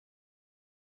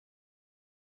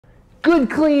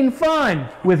Good Clean Fun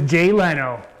with Jay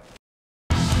Leno.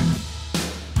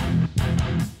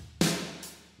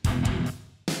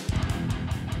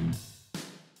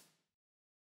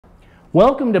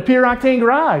 Welcome to Pure Octane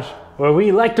Garage, where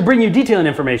we like to bring you detailing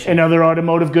information. and other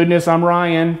automotive goodness. I'm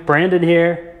Ryan. Brandon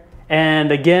here.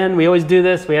 And again, we always do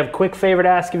this. We have a quick favor to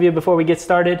ask of you before we get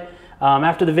started.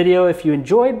 After the video, if you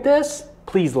enjoyed this,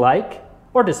 please like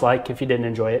or dislike if you didn't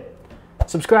enjoy it.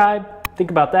 Subscribe,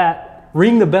 think about that.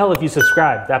 Ring the bell if you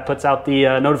subscribe. That puts out the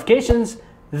notifications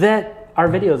that our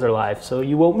videos are live, so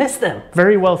you won't miss them.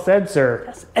 Very well said, sir.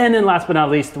 Yes. And then last but not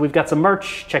least, we've got some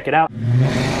merch. Check it out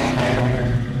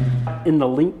in the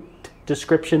linked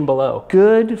description below.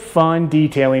 Good, fun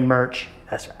detailing merch.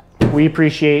 That's right. We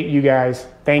appreciate you guys.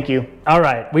 Thank you. All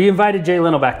right, we invited Jay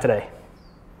Leno back today.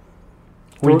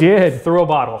 We did. Through a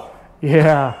bottle.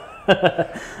 Yeah.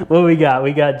 What we got?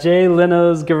 We got Jay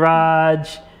Leno's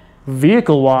Garage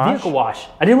Vehicle wash. Vehicle wash.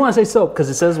 I didn't want to say soap because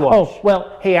it says wash. Oh,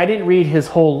 well, hey, I didn't read his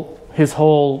whole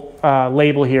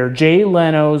label here. Jay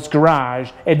Leno's Garage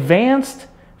Advanced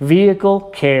Vehicle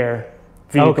Care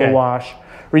Vehicle Wash.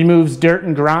 Removes dirt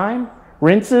and grime,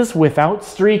 rinses without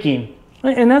streaking.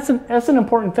 And that's an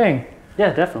important thing.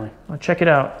 Yeah, definitely. Well, check it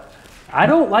out. I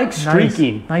don't like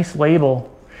streaking. Nice label.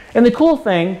 And the cool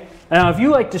thing, now if you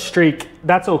like to streak,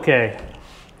 that's okay.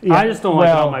 Yeah, I just don't like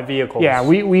it on my vehicles. Yeah,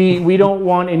 we don't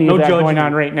want any of that going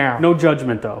on right now. No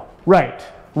judgment though. Right.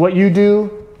 What you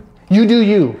do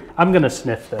you. I'm gonna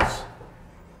sniff this.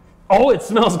 Oh, it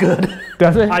smells good.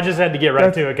 Does it? I just had to get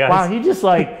right to it, guys. Wow, he just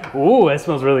like... Ooh, it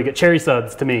smells really good. Cherry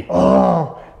suds to me.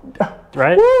 Oh.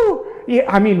 Right? Woo! Yeah,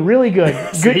 I mean, really good.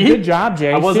 Good job,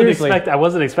 Jay. I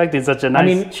wasn't expecting such a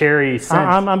nice cherry scent.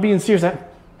 I'm being serious.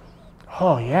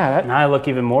 Oh yeah, now I look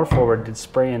even more forward to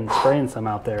spraying some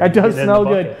out there. That does smell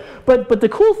good. But the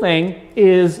cool thing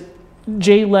is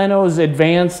Jay Leno's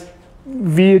Advanced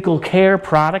Vehicle Care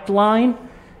product line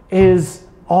is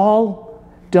all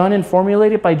done and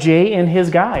formulated by Jay and his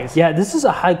guys. Yeah, this is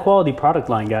a high quality product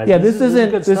line, guys. Yeah, this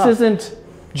isn't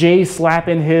Jay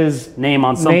slapping his name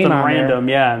on something random,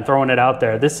 yeah, and throwing it out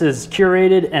there. This is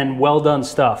curated and well done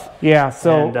stuff. Yeah,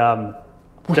 so and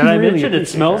did I mention it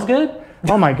smells good?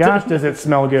 Oh my gosh, does it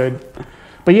smell good?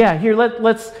 But yeah, here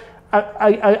let's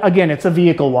again, it's a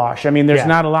vehicle wash. I mean, there's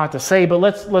not a lot to say, but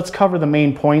let's cover the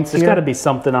main points. There's got to be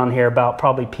something on here about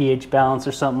probably pH balance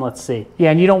or something. Let's see. Yeah,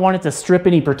 and you don't want it to strip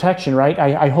any protection, right?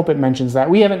 I hope it mentions that.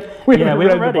 We haven't read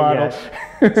the bottle.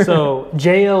 Yet. So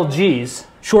JLGs,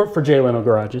 short for Jay Leno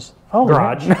Garages. Oh,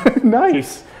 garage.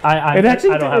 Nice. I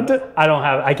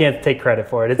can't take credit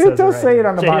for it. It does say it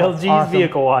on the bottle. JLG's awesome.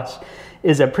 Vehicle Wash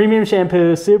is a premium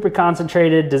shampoo, super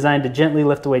concentrated, designed to gently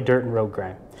lift away dirt and road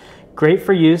grime. Great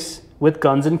for use with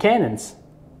guns and cannons.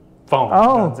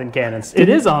 Guns and cannons. It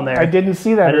is on there. I didn't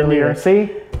see that earlier.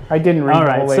 See? I didn't read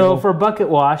the whole label. So for bucket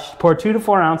wash, pour 2 to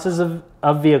 4 ounces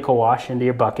of vehicle wash into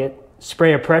your bucket.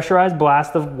 Spray a pressurized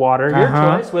blast of water, your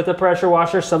choice, with a pressure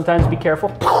washer. Sometimes be careful.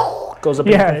 Goes up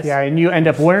in your face. Yeah, and you end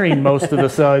up wearing most of the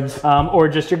suds. Or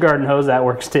just your garden hose, that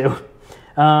works too.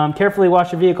 Carefully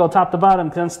wash your vehicle top to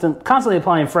bottom, constantly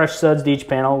applying fresh suds to each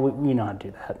panel. We know how to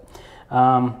do that.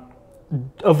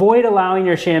 Avoid allowing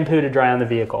your shampoo to dry on the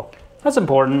vehicle. That's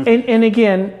important. And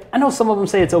again, I know some of them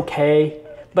say it's okay,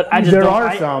 but I just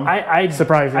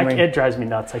surprisingly. it drives me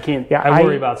nuts. I can't. Yeah, I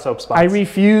worry about soap spots. I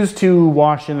refuse to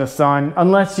wash in the sun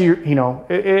unless you're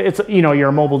you're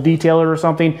a mobile detailer or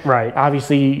something. Right.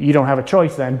 Obviously, you don't have a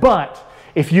choice then. But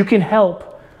if you can help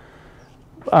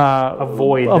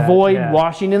avoid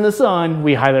washing in the sun,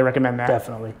 we highly recommend that.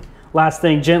 Definitely. Last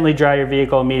thing, gently dry your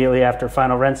vehicle immediately after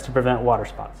final rinse to prevent water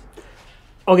spots.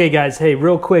 Okay guys, hey,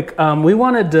 real quick, we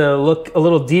wanted to look a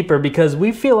little deeper because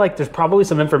we feel like there's probably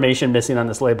some information missing on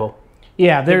this label.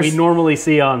 Yeah, that we normally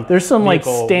see on there's some like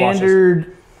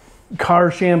standard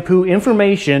car shampoo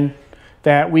information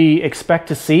that we expect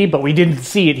to see, but we didn't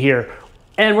see it here.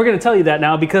 And we're going to tell you that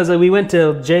now because we went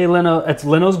to Jay Leno, it's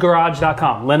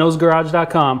lenosgarage.com,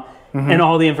 lenosgarage.com, and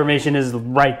all the information is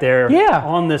right there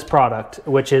on this product,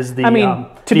 which is the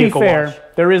to be fair, wash.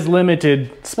 There is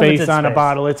limited space on a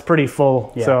bottle. It's pretty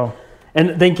full. Yeah. So,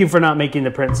 and thank you for not making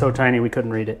the print so tiny we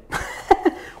couldn't read it.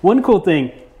 One cool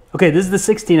thing, okay, this is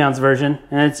the 16-ounce version,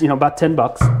 and it's about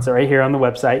 $10. It's right here on the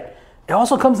website. It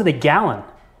also comes in a gallon.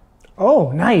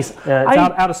 Oh, nice. It's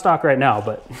out of stock right now,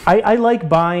 but I like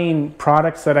buying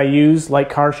products that I use, like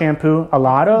car shampoo, a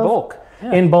lot of. In bulk.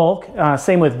 Yeah. In bulk.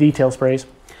 Same with detail sprays.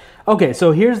 Okay,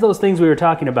 so here's those things we were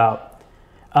talking about.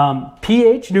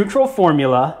 pH neutral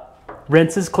formula,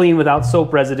 rinses clean without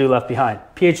soap residue left behind.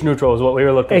 pH neutral is what we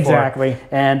were looking for. Exactly.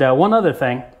 And one other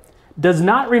thing, does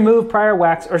not remove prior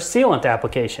wax or sealant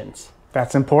applications.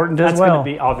 That's important as That's well. going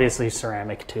to be obviously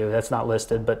ceramic too. That's not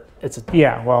listed, but it's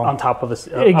well, on top of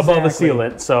above a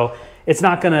sealant, so it's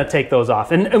not going to take those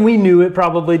off. And we knew it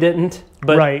probably didn't,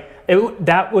 but right.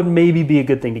 That would maybe be a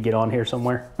good thing to get on here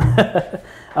somewhere,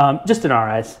 just in our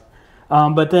eyes.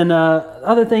 But then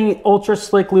other thing, ultra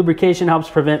slick lubrication helps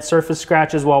prevent surface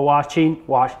scratches while watching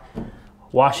while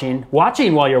you're washing.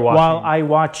 While I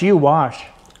watch you wash.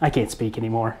 I can't speak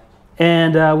anymore.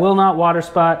 And will not water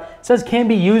spot. It says can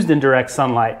be used in direct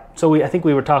sunlight. So I think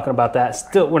we were talking about that.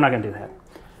 Still, we're not going to do that.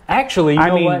 Actually, you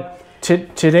know what?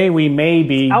 Today we may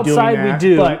be outside doing that, we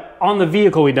do, but on the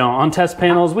vehicle we don't. On test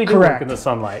panels we do work in the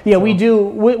sunlight. Yeah, so. We do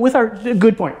with our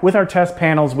good point. With our test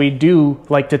panels, we do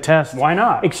like to test. Why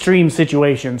not? Extreme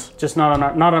situations. Just not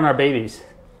on our babies.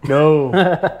 No,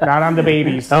 not on the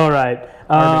babies. All right.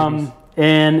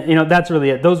 And you know, that's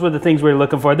really it. Those were the things we were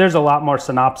looking for. There's a lot more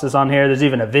synopsis on here. There's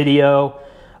even a video.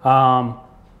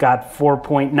 Got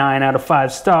 4.9 out of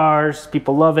 5 stars.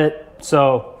 People love it.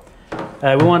 So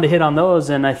we wanted to hit on those,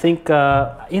 and I think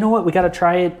you know what, we got to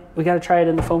try it. We got to try it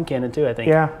in the foam cannon too, I think.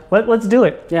 Yeah, let's do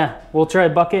it. Yeah, we'll try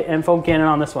bucket and foam cannon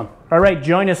on this one. All right,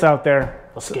 join us out there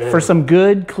for some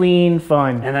good, clean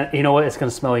fun. And you know what? It's going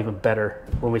to smell even better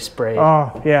when we spray it.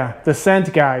 Oh yeah, the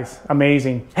scent, guys,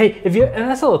 amazing. Hey, and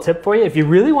that's a little tip for you. If you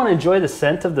really want to enjoy the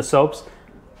scent of the soaps,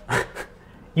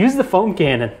 use the foam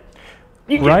cannon.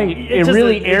 Right, it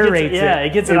really aerates it. Yeah,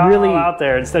 it gets it all really out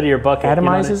there instead of your bucket.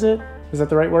 Atomizes it? Is that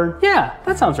the right word? Yeah,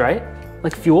 that sounds right.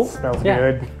 Like fuel. Smells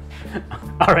good.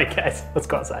 All right, guys, let's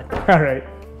go outside. All right.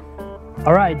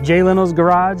 All right, Jay Leno's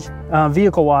garage.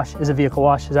 Vehicle wash is a vehicle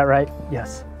wash. Is that right?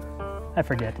 Yes. I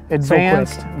forget.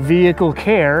 Advanced vehicle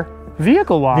care.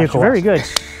 Vehicle wash. Vehicle Very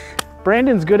wash. good.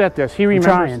 Brandon's good at this. He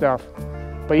remembers stuff.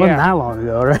 But wasn't that long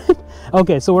ago, right?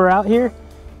 Okay, so we're out here.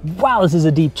 Wow, this is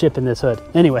a deep chip in this hood.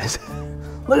 Anyways,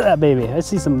 look at that baby. I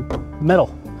see some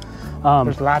metal.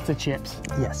 There's lots of chips.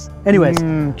 Yes. Anyways,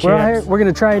 we're out here. We're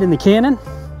gonna try it in the cannon,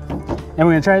 and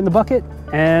we're gonna try it in the bucket,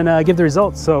 and give the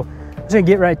results. So I'm just gonna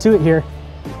get right to it here.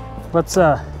 Let's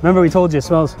remember we told you it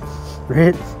smells.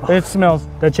 It smells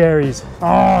the cherries.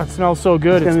 Oh, it smells so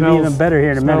good. It's gonna be even better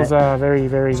here in a minute. Smells very,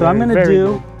 very. So I'm gonna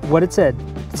do what it said.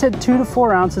 It said 2 to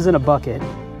 4 ounces in a bucket,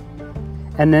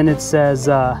 and then it says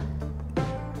and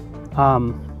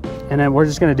then we're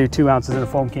just gonna do 2 ounces in a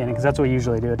foam cannon because that's what we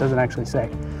usually do. It doesn't actually say.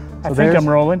 So I think I'm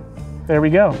rolling. There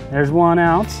we go. There's 1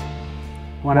 ounce.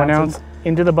 1 ounce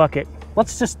into the bucket.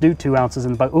 Let's just do 2 ounces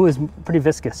in the bucket. Ooh, it's pretty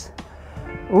viscous.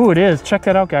 Ooh, it is. Check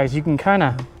that out, guys. You can kind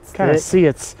of see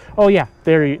it's. Oh yeah,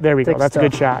 there we go. That's a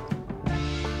good shot.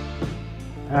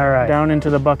 All right. Down into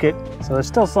the bucket. So there's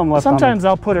still some left. Sometimes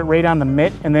I'll put it right on the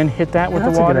mitt and then hit that with the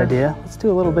water. That's a good idea. Let's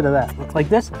do a little bit of that. Like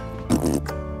this.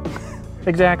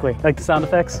 Exactly. Like the sound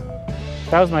effects.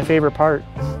 That was my favorite part.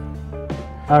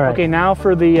 All right. Okay, now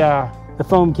for the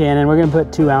foam cannon. We're gonna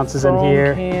put 2 ounces in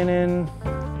here. Foam cannon.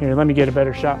 Here, let me get a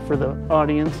better shot for the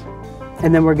audience.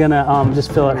 And then we're gonna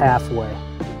just fill it halfway.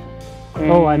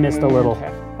 And oh, I missed a little.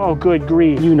 Oh, good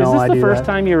grief. You know I do that. Is this the first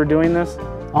time you were doing this?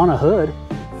 On a hood.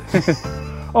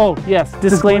 Oh, yes.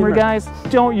 Disclaimer, guys.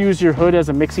 Don't use your hood as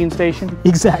a mixing station.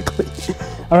 Exactly.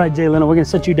 All right, Jay Leno, we're gonna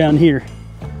set you down here.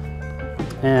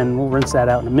 And we'll rinse that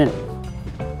out in a minute.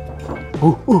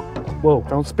 Ooh, ooh. Whoa.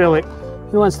 Don't spill it.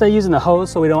 You want to stay using the hose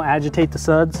so we don't agitate the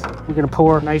suds. We're gonna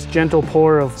pour nice gentle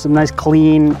pour of some nice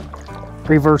clean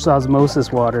reverse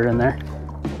osmosis water in there.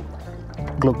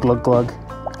 Glug, glug, glug.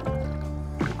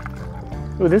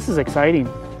 Ooh, this is exciting.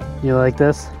 You like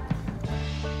this?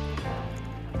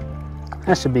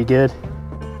 That should be good.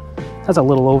 That's a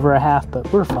little over a half,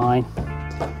 but we're fine.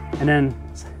 And then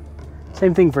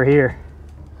same thing for here.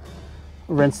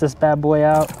 Rinse this bad boy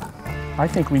out. I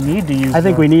think we need to use. I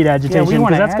think we need agitation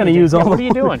because that's going to use all. What are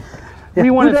you doing? We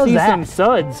want to see some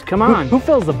suds. Come on. Who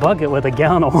fills the bucket with a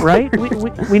gallon of water?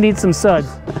 Right? we need some suds.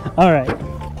 All right.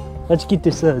 Let's get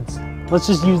the suds. Let's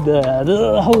just use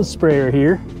the hose sprayer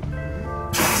here.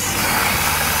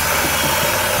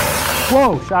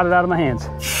 Whoa! Shot it out of my hands.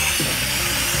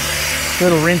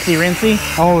 Little rinsey, rinsey.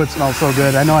 Oh, it smells so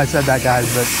good. I know I said that, guys,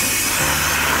 but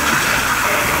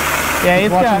yeah,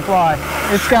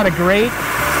 it's got a great,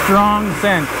 strong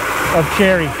scent of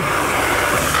cherry.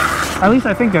 At least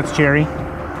I think that's cherry.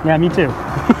 Yeah, me too.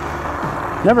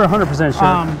 Never 100%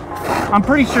 sure. I'm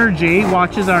pretty sure Jay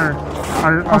watches our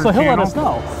so he'll channel. let us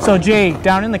know. So Jay,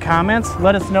 down in the comments,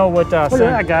 let us know what. Look at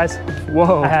that, guys.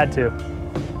 Whoa! I had to.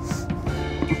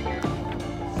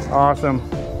 Awesome.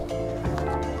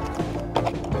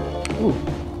 Ooh,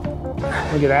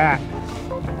 look at that.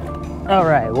 All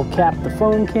right, we'll cap the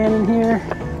foam cannon here.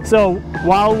 So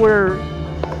while we're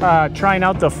trying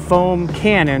out the foam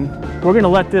cannon, we're gonna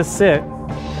let this sit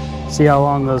See how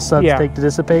long those suds take to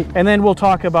dissipate? And then we'll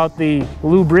talk about the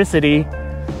lubricity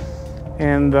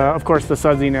and of course the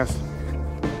sudsiness.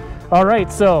 All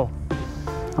right, so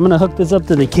I'm gonna hook this up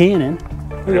to the cannon.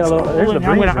 I'm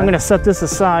gonna set this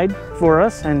aside for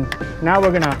us, and now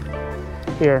we're gonna,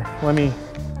 here, let me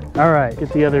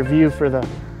get the other view for the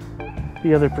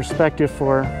other perspective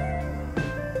for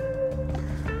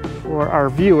our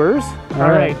viewers.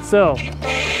 All right, so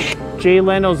Jay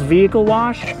Leno's vehicle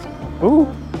wash. Ooh,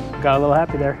 got a little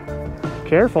happy there.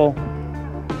 Careful.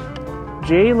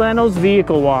 Jay Leno's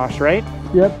vehicle wash, right?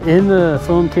 Yep, in the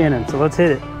foam cannon, so let's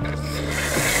hit it.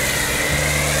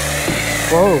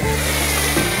 Whoa.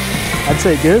 I'd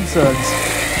say good suds.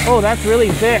 Oh, that's really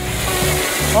thick.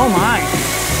 Oh my.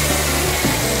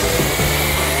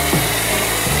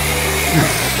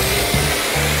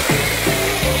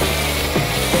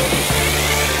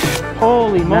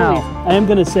 Holy moly. Now, I am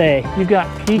gonna say, you've got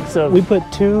peaks of... We put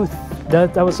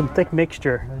that was some thick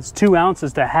mixture. It's 2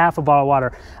 ounces to half a bottle of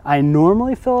water. I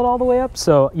normally fill it all the way up,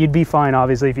 so you'd be fine,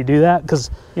 obviously, if you do that,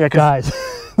 because, guys,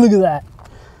 look at that.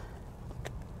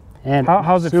 And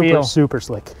how's it feel? Super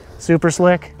slick. Super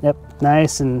slick? Yep,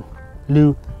 nice and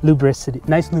lubricity.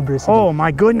 Nice lubricity. Oh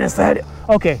my goodness,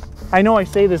 okay. I know I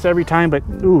say this every time, but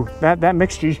ooh, that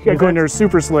mixture you got going there is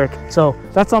super slick. So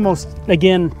that's almost,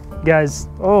 again, guys,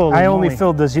 I only moly.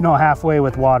 filled this, halfway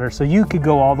with water, so you could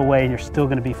go all the way and you're still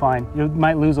gonna be fine. You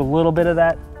might lose a little bit of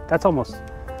that. That's almost,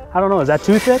 I don't know, is that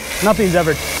too thick? Nothing's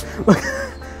ever,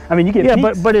 I mean, you get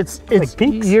peaks. but it's like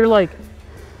peaks. You're like,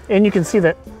 and you can see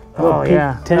that,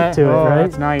 tint to it, right?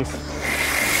 That's nice.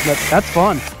 That's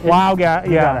fun. Wow, you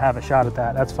gotta have a shot at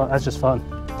that. That's fun. That's just fun.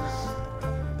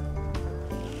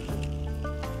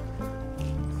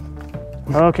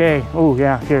 Okay. Oh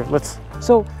yeah. Here, let's.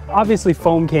 So obviously,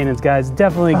 foam cannons, guys,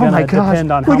 definitely gonna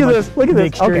depend on how much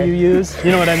mixture you use. You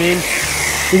know what I mean?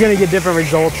 You're gonna get different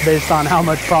results based on how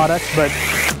much product, but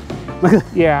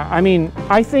yeah. I mean,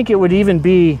 I think it would even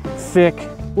be thick,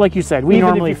 like you said.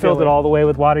 Even if you filled it all the way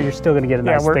with water, you're still gonna get a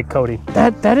nice thick coating.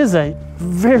 That is a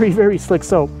very, very slick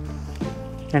soap,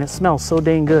 and it smells so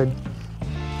dang good.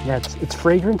 Yeah, it's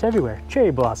fragrant everywhere. Cherry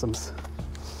blossoms.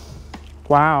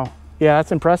 Wow. Yeah,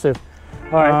 that's impressive.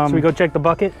 All right, so we go check the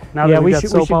bucket. Now that we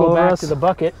should go back to the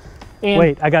bucket. And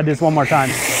wait, I got this one more time.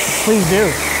 Please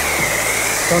do.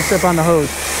 Don't step on the hose.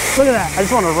 Look at that. I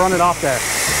just want to run it off there.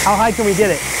 How high can we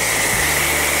get it?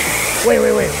 Wait.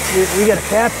 We got to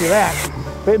capture that.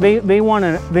 They want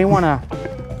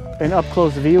an up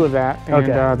close view of that,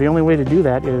 and the only way to do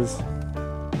that is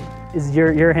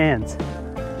your hands.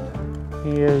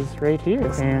 He is right here,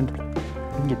 and you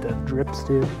can get the drips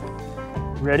too.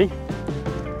 Ready?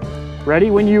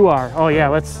 Ready when you are. Oh yeah,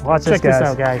 let's check this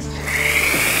out, guys.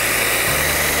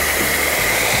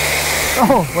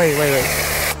 Oh, wait.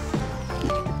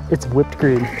 It's whipped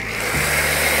cream.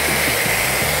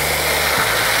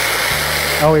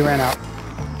 Oh, we ran out.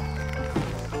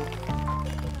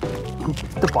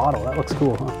 The bottle, that looks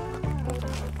cool, huh?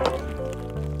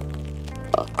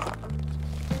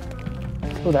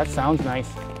 Oh, that sounds nice.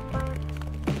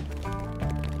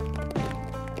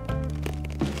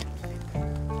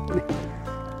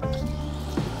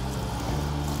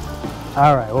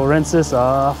 All right, we'll rinse this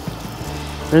off.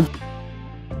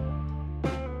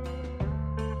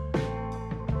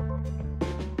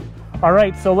 All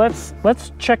right, so let's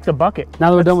check the bucket.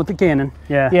 Now that we're done with the cannon.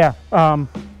 Yeah. Yeah.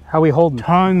 How we holding?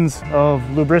 Tons of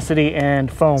lubricity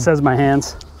and foam. Says my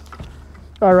hands.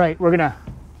 All right, we're gonna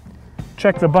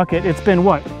check the bucket. It's been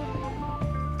what?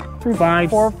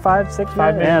 4, 5, 6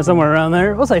 minutes. Yeah, somewhere around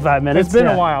there. We'll say 5 minutes. It's been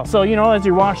a while. So, as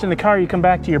you're washing the car, you come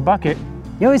back to your bucket.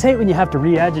 You always hate when you have to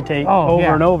re-agitate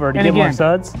over and over to get more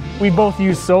suds. We both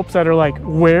use soaps that are like,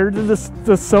 where did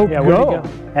the soap go?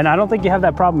 And I don't think you have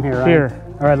that problem here, right? Here.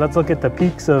 All right, let's look at the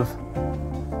peaks of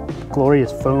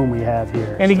glorious foam we have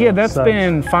here. And again, that's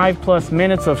been 5+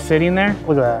 minutes of sitting there.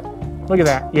 Look at that. Look at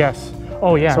that, yes.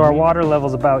 Oh yeah. So our water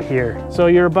level's about here. So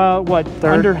you're about, what,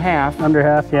 under half? Under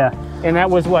half, yeah. And that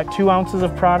was what, 2 ounces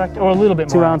of product? Or a little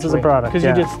bit more, 2 ounces of product, because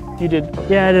you did.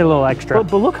 Yeah, I did a little extra.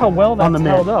 But look how well that's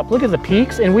held up. Look at the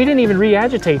peaks, and we didn't even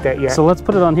re-agitate that yet. So let's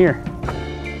put it on here.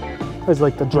 It's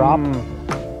like the drop.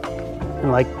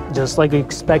 And just like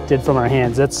expected from our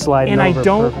hands, that's sliding over. And I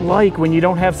don't like when you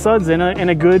don't have suds in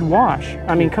a good wash.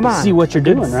 I mean, come on. See what you're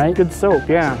doing, right? Good soap,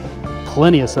 yeah.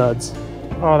 Plenty of suds.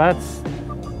 Oh, that's...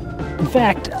 In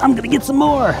fact, I'm gonna get some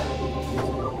more.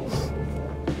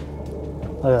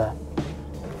 Look at that.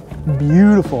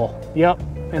 Beautiful. Yep.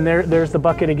 And there's the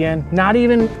bucket again. Not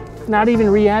even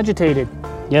re-agitated.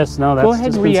 Yes, no, that's... Go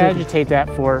ahead and re-agitate that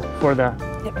for the...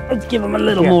 Yep, let's give them a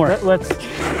little more. Let's...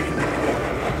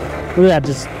 Look at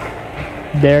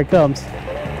that, there it comes.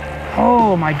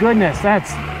 Oh my goodness,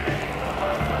 that's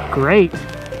great.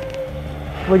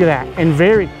 Look at that. And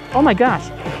very, oh my gosh,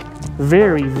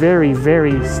 very, very,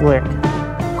 very slick.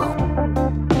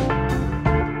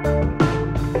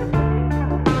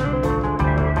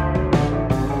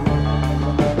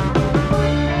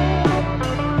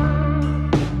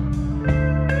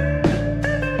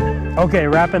 Okay,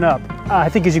 wrapping up. I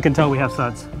think as you can tell, we have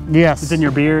suds. Yes. It's in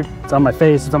your beard, it's on my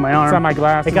face, it's on my arm. It's on my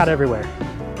glasses. It got everywhere.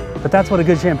 But that's what a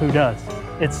good shampoo does.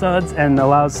 It suds and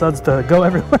allows suds to go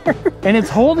everywhere. And it's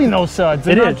holding those suds.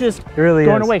 They're not just really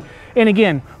going away. And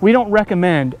again, we don't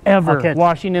recommend ever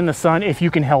washing in the sun if you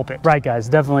can help it. Right, guys,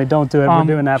 definitely don't do it. We're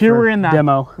doing that here for we're in that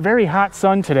demo. Very hot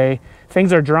sun today.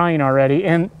 Things are drying already,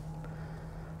 and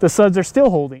the suds are still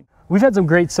holding. We've had some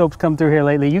great soaps come through here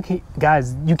lately.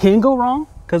 Guys, you can go wrong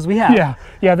because we have.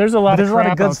 Yeah. There's a lot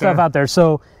of good stuff out there.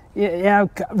 So yeah,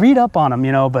 read up on them,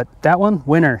 you know. But that one,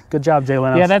 winner. Good job, Jay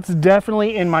Leno. Yeah, that's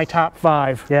definitely in my top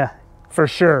 5. Yeah, for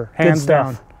sure, hands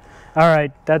down. All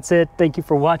right, that's it. Thank you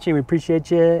for watching. We appreciate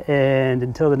you. And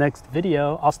until the next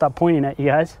video, I'll stop pointing at you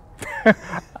guys,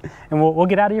 and we'll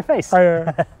get out of your face.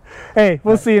 Hey,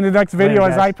 we'll see you in the next video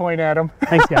as I point at them.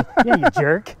 Thanks, guys. Yeah, you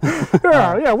jerk.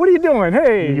 Yeah, what are you doing?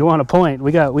 Hey, you want to point?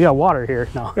 We got water here.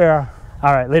 No. Yeah.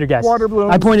 All right, later, guys. Water balloon.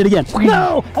 I pointed again.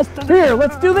 No. Here,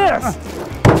 let's do this.